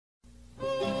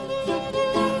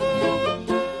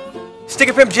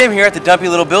Stickerpimp Jim here at the Dumpy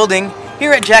little building.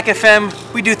 Here at Jack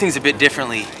FM, we do things a bit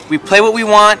differently. We play what we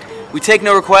want, we take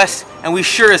no requests, and we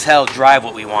sure as hell drive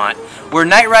what we want. Where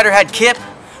Knight Rider had Kip,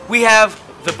 we have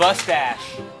the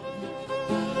Bustache.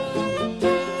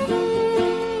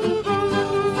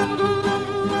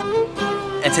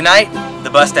 And tonight,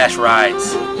 the Bustache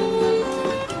rides.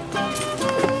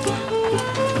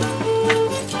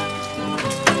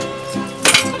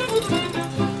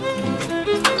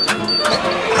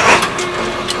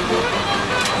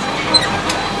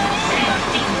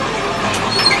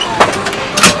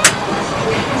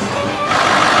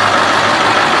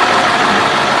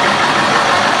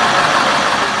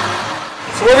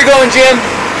 So where are we going, Jim?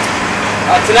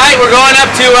 Tonight we're going up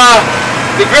to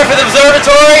the Griffith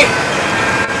Observatory.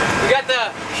 We got the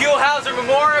Huell Howser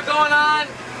Memorial going on.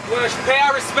 We're going to pay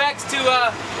our respects to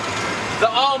the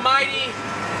almighty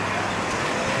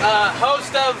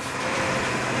host of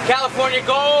California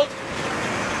gold.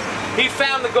 He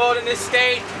found the gold in this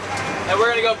state, and we're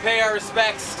going to go pay our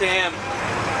respects to him.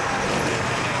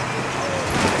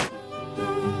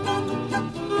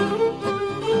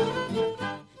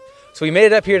 So we made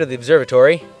it up here to the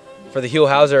observatory for the Huell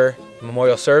Howser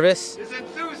Memorial Service. His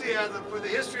enthusiasm for the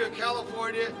history of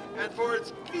California and for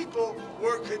its people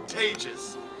were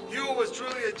contagious. Huell was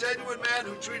truly a genuine man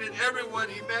who treated everyone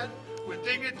he met with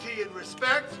dignity and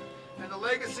respect, and the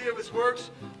legacy of his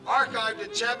works, archived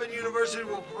at Chapman University,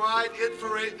 will provide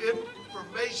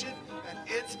information and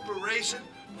inspiration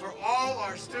for all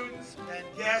our students and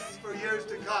guests for years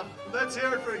to come. Let's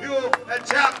hear it for Huell at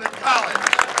Chapman College.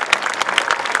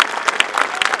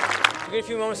 Give me a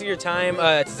few moments of your time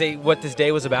to say what this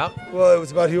day was about. Well, it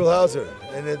was about Huell Howser,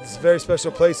 and it's a very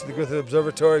special place at the Griffith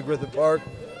Observatory, Griffith Park,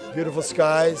 beautiful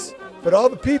skies. But all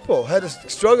the people had to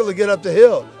struggle to get up the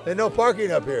hill. There's no parking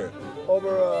up here.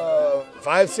 Over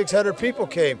 500-600 people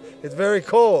came. It's very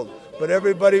cold, but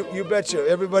everybody, you betcha,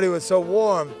 everybody was so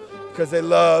warm because they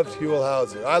loved Huell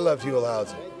Howser. I loved Huell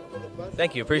Howser.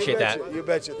 Thank you, appreciate that. You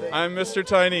betcha. I'm Mr.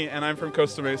 Tiny, and I'm from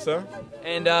Costa Mesa.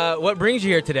 And what brings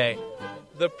you here today?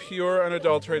 The pure,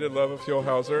 unadulterated love of Huell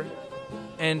Howser.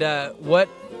 And what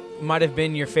might have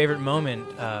been your favorite moment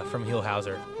from Huell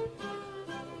Howser?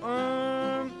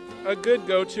 A good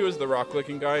go-to is the rock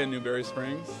licking guy in Newberry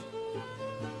Springs.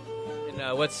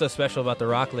 And what's so special about the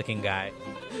rock licking guy?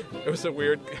 It was a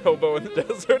weird hobo in the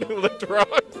desert who licked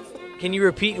rocks. Can you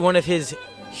repeat one of his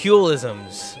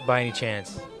Huellisms by any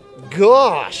chance?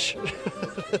 Gosh!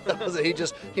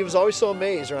 he was always so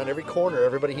amazed around every corner,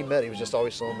 everybody he met, he was just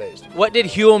always so amazed. What did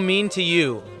Huell mean to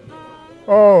you?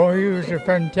 Oh, he was a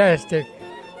fantastic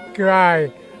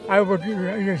guy. I would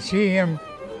see him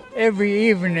every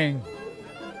evening,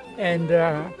 and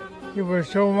he was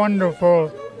so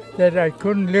wonderful that I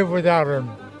couldn't live without him.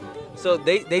 So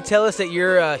they tell us that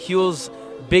you're Huell's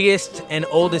biggest and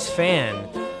oldest fan.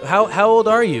 How old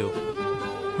are you?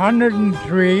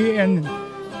 103 and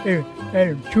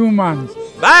 2 months.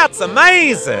 That's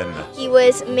amazing! He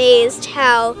was amazed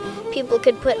how people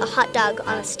could put a hot dog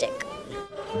on a stick.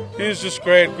 He was just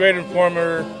great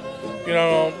informer. You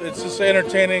know, it's just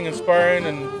entertaining, inspiring,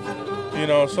 and, you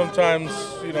know, sometimes,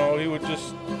 you know, he'd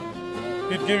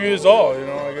give you his all, you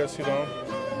know, I guess, you know.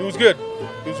 He was good.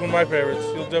 He was one of my favorites.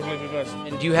 He'll definitely be missed.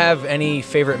 And do you have any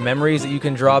favorite memories that you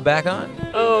can draw back on?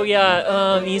 Oh,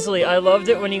 yeah, easily. I loved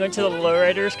it when he went to the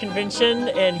lowriders convention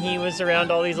and he was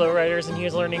around all these lowriders and he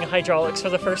was learning hydraulics for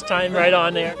the first time right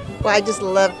on there. Well, I just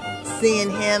loved seeing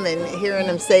him and hearing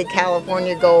him say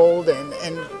California gold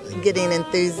and getting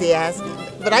enthusiastic.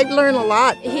 But I'd learn a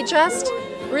lot. He just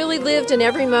really lived in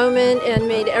every moment and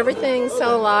made everything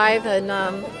so alive, and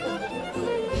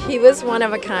he was one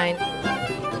of a kind.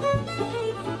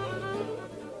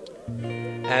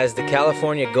 As the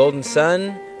California golden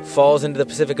sun falls into the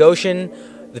Pacific Ocean,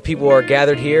 the people are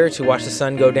gathered here to watch the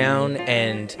sun go down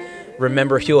and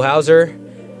remember Huell Howser.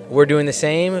 We're doing the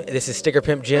same. This is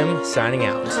Stickerpimp Jim signing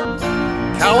out.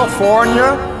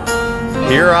 California,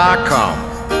 here I come.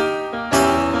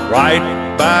 Right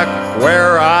back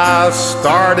where I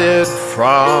started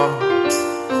from.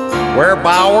 Where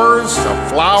bowers of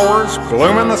flowers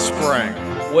bloom in the spring.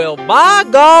 Well, by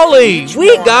golly,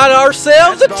 we got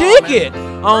ourselves a ticket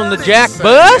on the Jack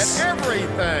bus.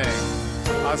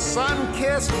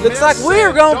 Looks like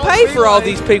we're going to pay for all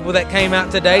these people that came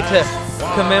out today to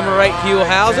commemorate Huell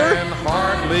Howser.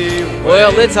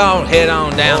 Well, let's all head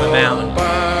on down the mountain. Open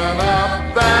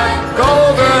up that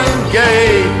Golden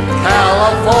Gate,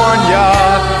 California,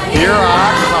 here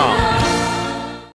I come.